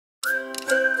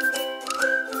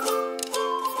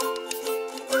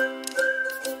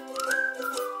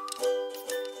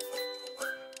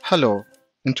Hello,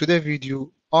 in today's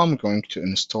video I'm going to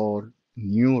install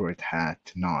new Red Hat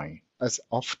 9. As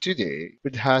of today,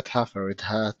 Red Hat have a Red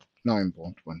Hat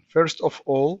 9.1. First of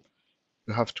all,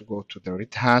 you have to go to the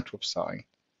Red Hat website.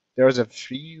 There is a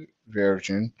free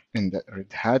version in the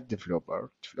Red Hat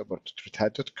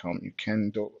developer.redhat.com. You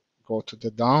can go to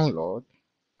the download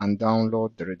and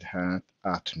download the Red Hat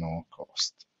at no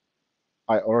cost.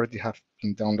 I already have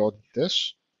been downloaded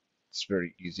this. It's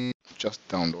very easy, just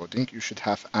downloading. You should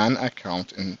have an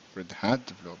account in Red Hat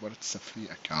Developer. It's a free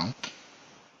account.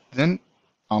 Then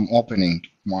I'm opening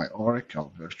my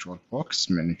Oracle VirtualBox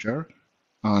Manager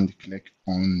and click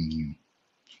on New.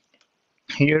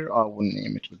 Here I will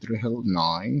name it with Redhat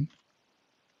 9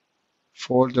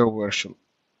 folder where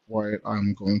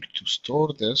I'm going to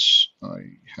store this.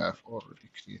 I have already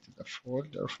created a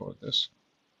folder for this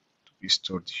to be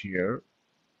stored here.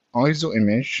 ISO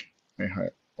image,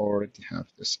 I already have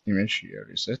this image here,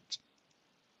 is it?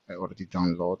 I already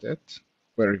downloaded.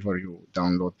 Wherever you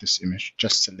download this image,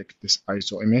 just select this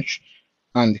ISO image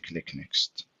and click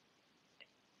next.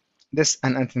 This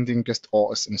an attending guest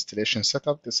OS installation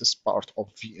setup. This is part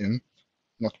of VM,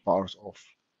 not part of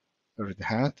Red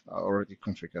Hat. I already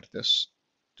configured this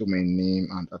domain name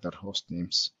and other host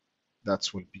names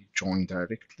that will be joined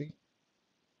directly.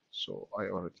 So I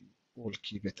already will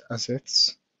keep it as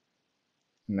it's.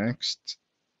 Next,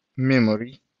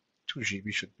 memory 2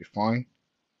 GB should be fine.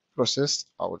 Process,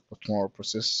 I will put more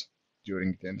process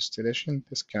during the installation.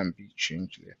 This can be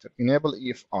changed later. Enable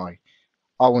EFI,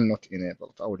 I will not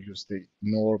enable it. I will use the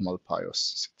normal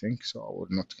BIOS setting, so I will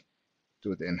not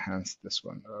do the enhanced this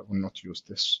one. I will not use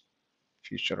this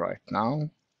feature right now.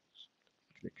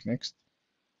 Click next.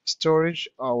 Storage,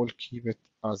 I will keep it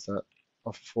as a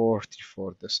 40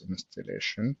 for this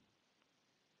installation.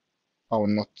 I will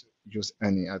not use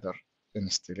any other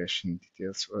installation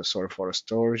details. Sorry, for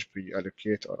storage,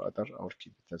 pre-allocate or other. I will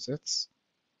keep it as it's.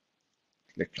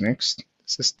 Click next.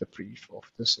 This is the brief of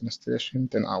this installation.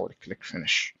 Then I will click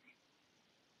finish.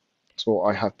 So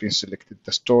I have been selected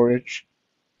the storage,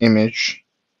 image,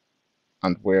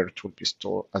 and where it will be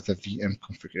stored as a VM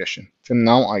configuration. Till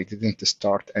now I didn't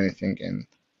start anything in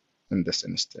this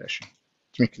installation.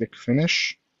 Let me click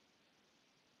finish.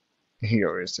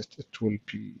 Here is it. It will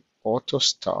be auto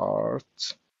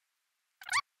start.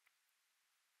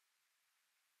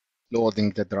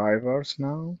 Loading the drivers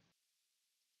now.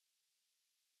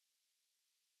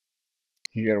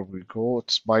 Here we go.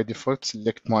 It's by default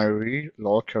select my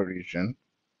local region.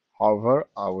 However,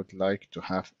 I would like to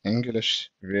have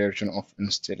English version of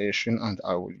installation and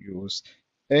I will use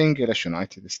English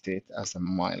United States as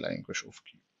my language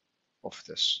of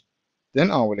this.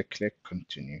 Then I will click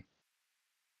continue.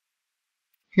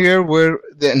 Here where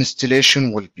the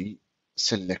installation will be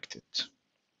selected.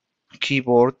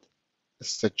 Keyboard,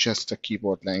 suggest a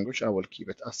keyboard language. I will keep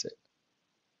it as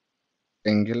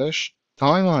English.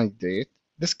 Time and date.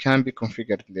 This can be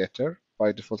configured later.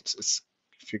 By default, it's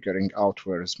figuring out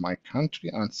where is my country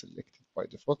and selected by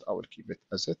default. I will keep it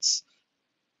as it's.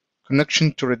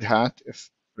 Connection to Red Hat. If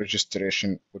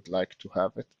registration would like to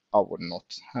have it, I will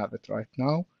not have it right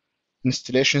now.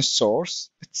 Installation source.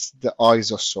 It's the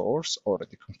ISO source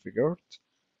already configured.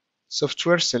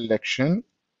 Software selection.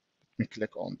 Let me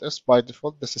click on this. By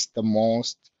default, this is the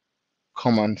most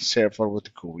common server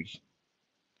with GUI.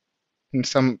 In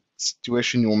some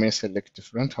situation, you may select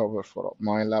different. However, for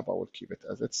my lab, I will keep it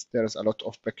as it's. There's a lot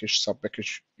of package,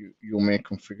 sub-package. You may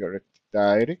configure it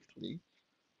directly.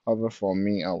 However, for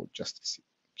me, I would just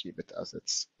keep it as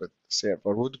it's with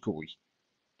server with GUI.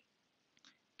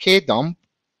 Kdump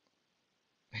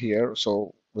here.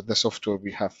 So with the software,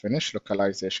 we have finished.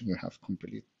 Localization, we have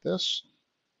completed this.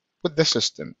 With the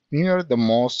system, here are the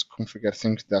most configured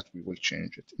things that we will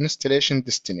change it. Installation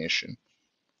destination.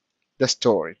 The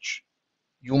storage.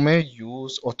 You may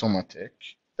use automatic.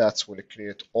 That will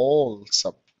create all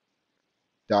sub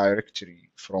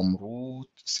directory from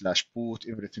root/boot,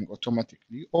 everything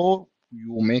automatically, or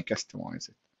you may customize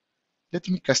it. Let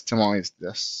me customize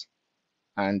this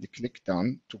and click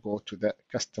done to go to the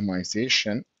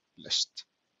customization list.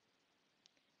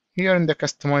 Here in the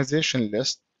customization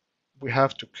list, we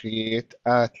have to create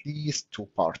at least two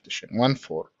partitions, one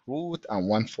for root and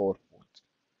one for boot,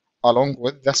 along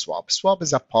with the swap. Swap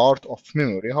is a part of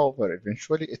memory. However,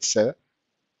 eventually it's a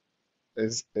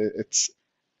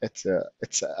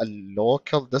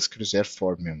local disk reserved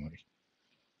for memory.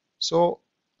 So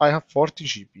I have 40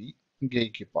 GB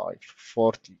gigabyte,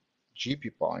 40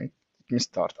 GB byte. Let me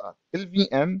start at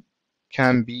LVM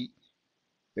can be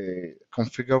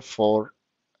configured for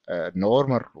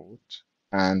normal root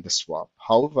and swap.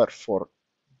 However, for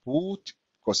boot,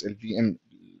 because LVM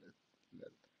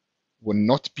will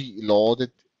not be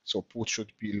loaded. So boot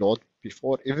should be loaded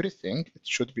before everything. It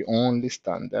should be only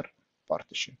standard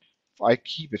partition. If I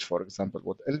keep it, for example,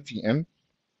 with LVM,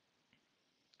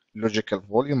 logical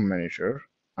volume manager,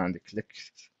 and click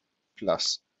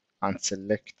plus and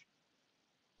select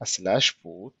a slash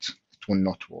boot, it will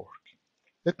not work.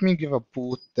 Let me give a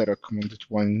boot the recommended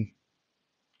 1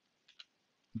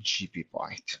 GB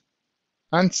byte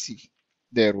and see.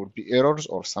 There will be errors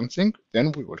or something,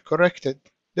 then we will correct it.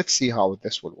 Let's see how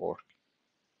this will work.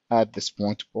 At this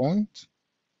point,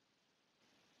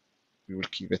 we will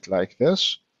keep it like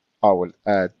this. I will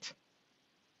add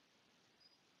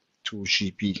 2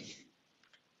 GB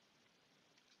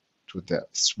to the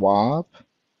swap,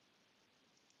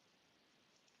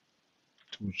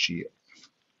 2 GI,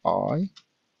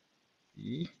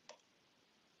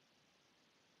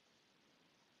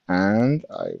 and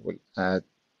I will add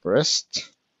breast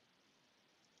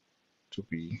to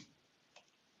be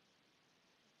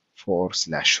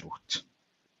 /root.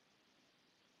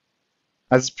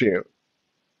 As per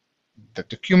the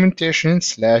documentation,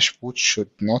 /boot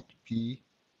should not be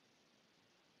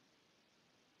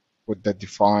with the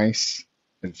device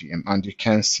LVM, and you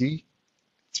can see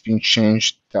it's been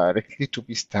changed directly to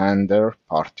be standard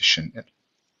partition.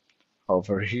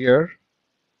 Over here,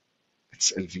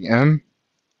 it's LVM,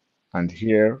 and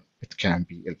here it can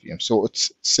be LVM. So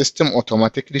its system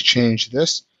automatically changed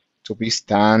this to be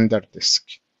standard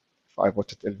disk. If I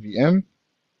put it LVM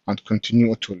and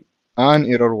continue, it will, an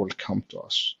error will come to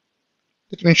us.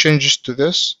 Let me change this to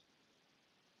this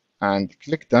and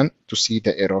click done to see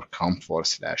the error come for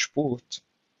 /boot.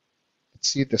 Let's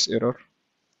see this error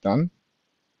done.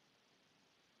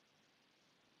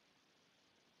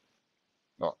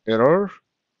 No, error,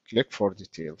 click for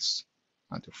details.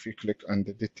 And if we click on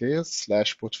the details,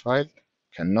 /boot file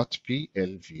cannot be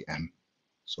LVM.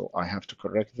 So I have to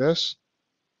correct this.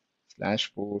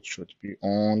 /boot should be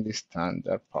only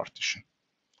standard partition.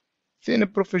 Thin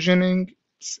provisioning,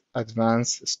 it's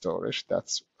advanced storage.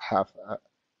 That's have a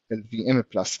LVM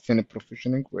plus thin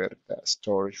provisioning, where the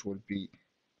storage will be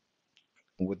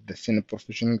with the thin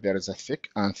provisioning. There is a thick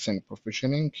and thin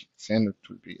provisioning. Thin, it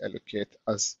will be allocated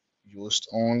as used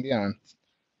only, and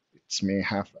it may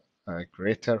have a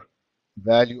greater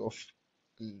value of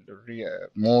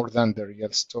more than the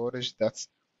real storage that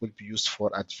will be used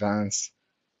for advanced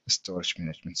storage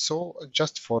management. So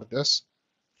just for this,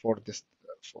 for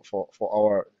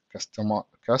our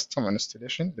custom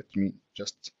installation, let me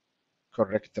just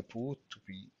correct the boot to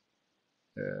be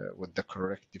with the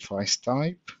correct device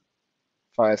type.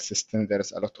 File system, there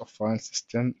is a lot of file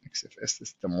system. XFS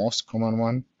is the most common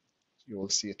one. You will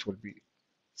see it will be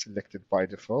selected by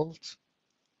default.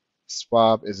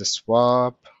 Swap is a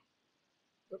swap.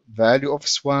 Value of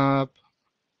swap,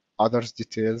 others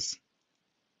details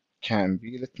can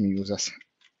be, let me use as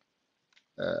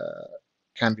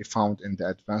can be found in the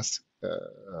advanced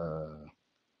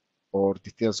or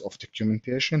details of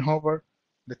documentation. However,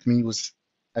 let me use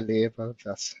a label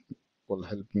that will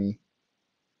help me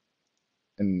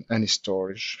in any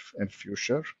storage in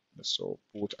future. So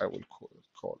boot, I will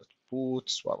call it boot.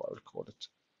 Swap, I will call it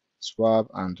swap,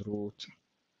 and root,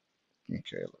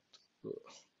 okay,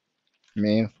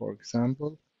 main, for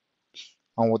example.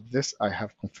 And with this, I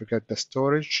have configured the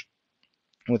storage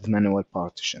with manual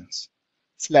partitions.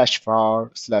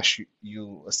 /var,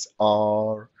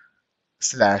 /usr,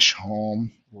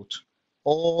 /home, root.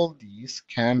 All these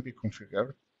can be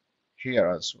configured here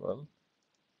as well.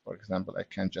 For example, I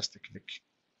can just click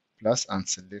plus and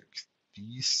select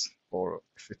these, or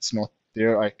if it's not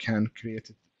there, I can create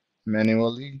it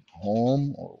manually,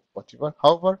 home or whatever.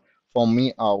 However, for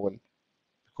me, I will,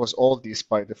 because all these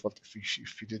by default,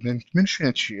 if you didn't mention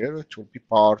it here, it will be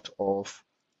part of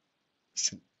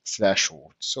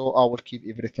 /root. So I will keep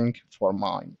everything for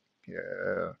my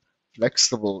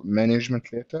flexible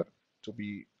management later to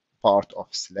be part of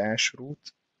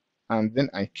 /root, and then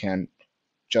I can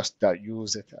just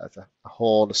use it as a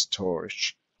whole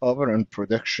storage. However, in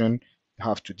production, you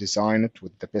have to design it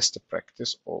with the best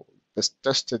practice or best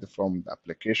tested from the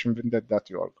application vendor that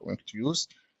you are going to use.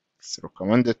 It's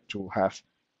recommended to have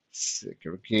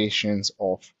segregations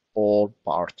of all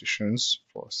partitions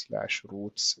for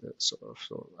 /roots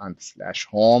and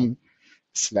 /home,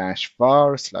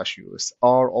 /var,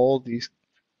 /usr. All these,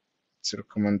 it's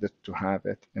recommended to have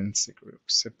it in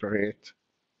separate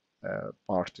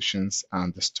partitions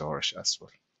and the storage as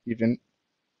well. Even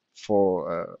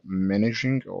for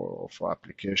managing or for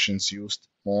applications used,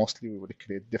 mostly we will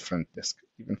create different disks,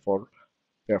 even for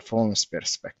performance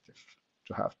perspective,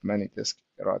 to have many disks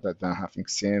rather than having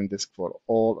same disk for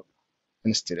all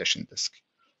installation disk.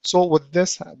 So with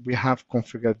this, we have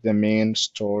configured the main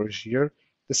storage here.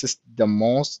 This is the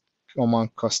most common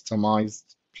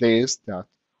customized place that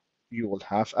you will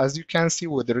have. As you can see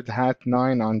with Red Hat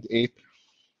 9 and 8,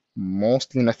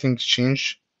 mostly nothing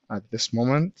changed at this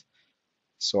moment.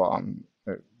 So I'm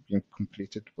being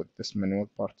completed with this manual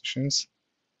partitions.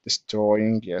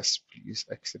 Destroying, yes, please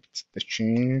accept the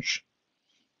change.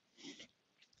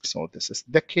 So this is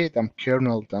the kdump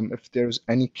kernel dump. If there's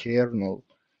any kernel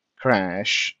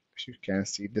crash, you can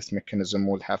see this mechanism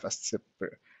will have a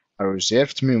separate, a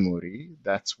reserved memory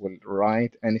that will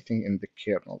write anything in the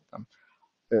kernel dump.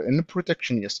 In the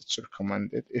protection, yes, it's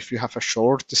recommended. If you have a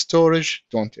short storage,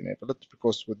 don't enable it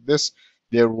because with this,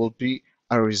 there will be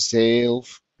a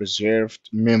reserved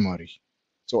memory.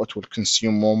 So it will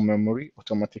consume more memory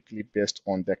automatically based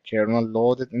on the kernel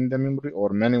loaded in the memory or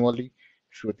manually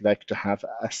if you would like to have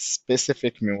a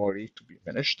specific memory to be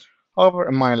finished. However,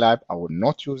 in my lab, I will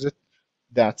not use it.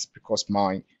 That's because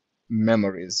my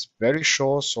memory is very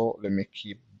short, so let me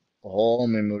keep all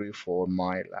memory for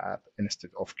my lab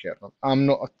instead of kernel. I'm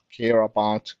not care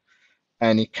about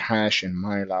any cache in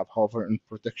my lab. However, in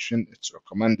production, it's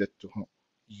recommended to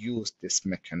use this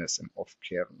mechanism of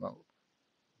kernel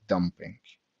dumping.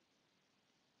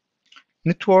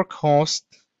 Network host,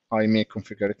 I may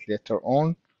configure it later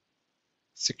on.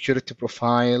 Security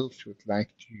profile, if you'd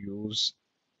like to use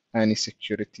any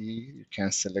security, you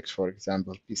can select, for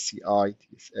example, PCI,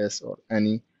 TSS, or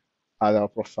any other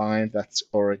profile that's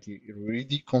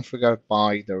already configured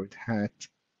by the Red Hat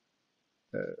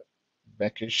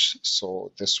package.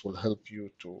 So this will help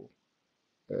you to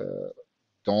uh,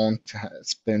 don't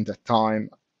spend the time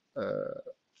uh,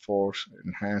 for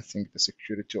enhancing the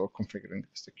security or configuring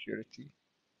the security.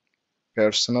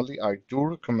 Personally, I do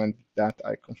recommend that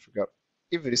I configure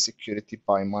every security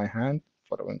by my hand,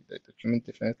 following the document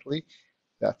definitely.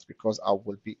 That's because I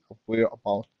will be aware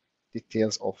about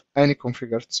details of any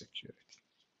configured security.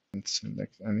 And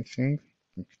select anything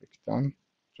and click done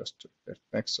just to revert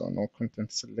back so no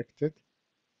content selected.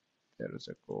 There is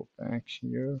a go back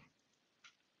here.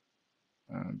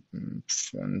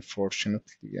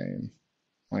 Unfortunately,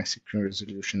 my screen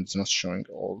resolution is not showing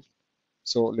all.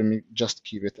 So let me just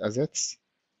keep it as it's.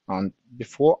 And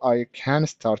before I can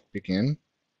start begin,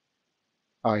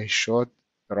 I should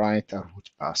write a root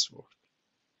password.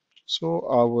 So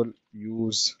I will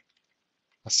use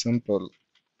a simple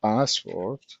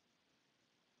password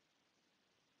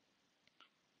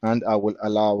and I will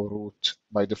allow root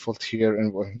by default here.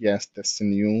 And yes, that's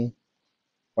new.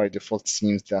 By default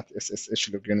seems that SSH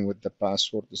login with the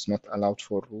password is not allowed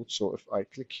for root. So if I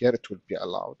click here, it will be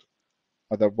allowed.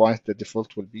 Otherwise, the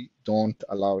default will be don't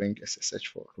allowing SSH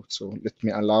for root. So let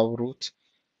me allow root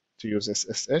to use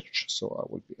SSH. So I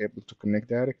will be able to connect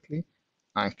directly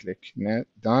and click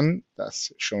done.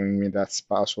 That's showing me that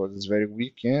password is very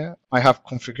weak. Yeah, I have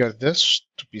configured this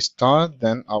to be started.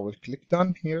 Then I will click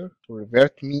done here to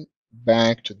revert me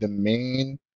back to the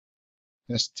main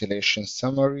installation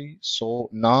summary. So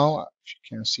now, if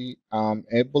you can see, I'm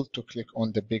able to click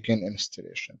on the begin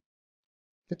installation.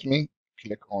 Let me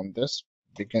click on this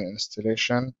begin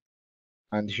installation,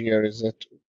 and here is it.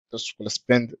 This will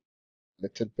spend a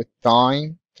little bit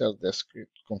time till this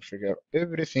configure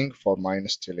everything for my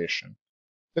installation.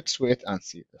 Let's wait and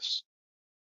see this.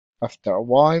 After a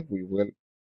while, we will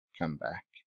come back.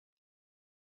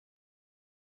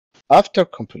 After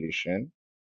completion,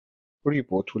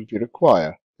 reboot will be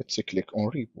required. Let's click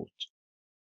on reboot.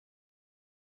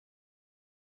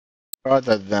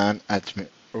 Rather than admin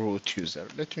root user,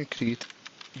 let me create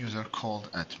user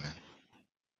called admin.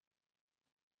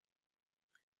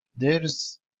 There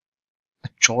is a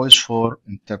choice for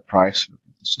enterprise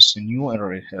login. This is a new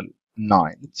RHEL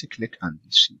 9. Let's click and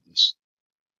see this.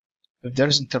 If there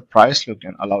is enterprise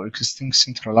login, allow existing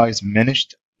centralized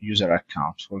managed user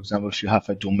accounts. For example, if you have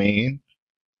a domain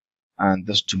and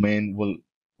this domain will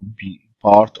be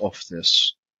part of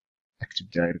this Active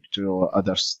Directory or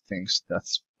other things,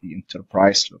 that's the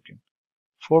enterprise login.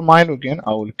 For my login,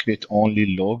 I will create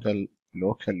only local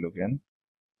login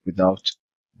without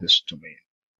this domain.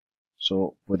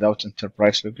 So without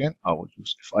enterprise login, I will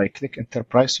use, if I click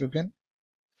enterprise login,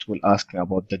 it will ask me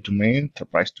about the domain,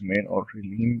 enterprise domain or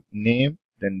name,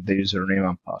 then the username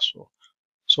and password.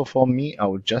 So for me, I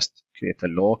will just create a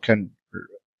local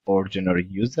ordinary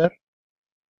user,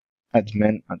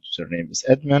 admin, and username is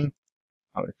admin.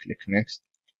 I will click next.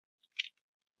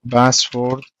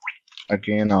 Password,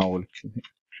 again, I will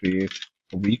create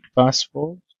a weak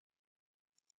password.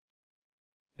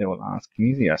 They will ask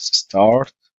me, yes,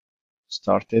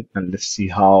 started, and let's see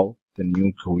how the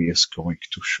new GUI is going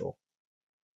to show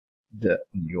the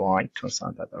new icons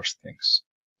and other things.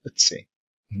 Let's see.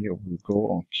 Here we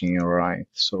go. Okay, right.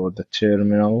 So the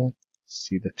terminal,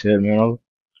 see the terminal,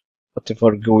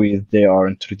 whatever GUIs they are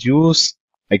introduced.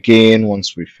 Again,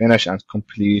 once we finish and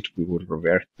complete, we will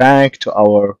revert back to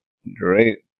our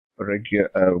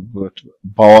regular,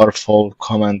 powerful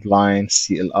command line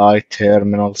CLI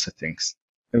terminal settings.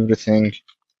 Everything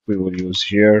we will use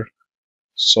here.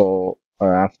 So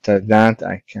after that,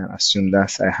 I can assume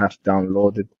that I have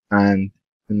downloaded and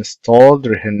installed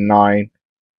Redhat 9,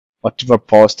 whatever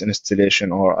post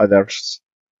installation or others,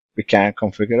 we can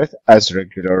configure it as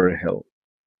regular Redhat.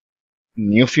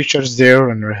 New features there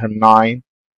in Redhat 9,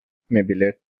 maybe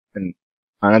in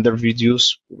another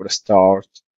videos we will start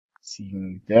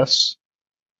seeing this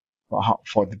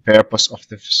for the purpose of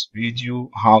this video,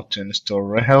 how to install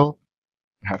Redhat.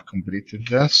 We have completed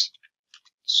this.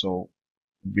 So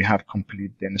we have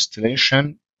completed the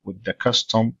installation with the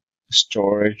custom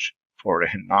storage for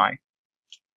Redhat 9.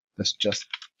 Let's just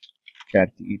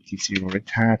get the etc Red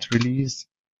Hat release.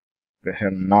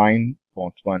 Redhat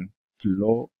 9.1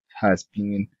 Pro has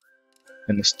been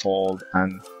installed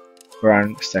and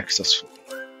run successfully.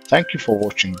 Thank you for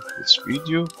watching this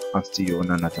video and see you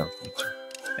in another video.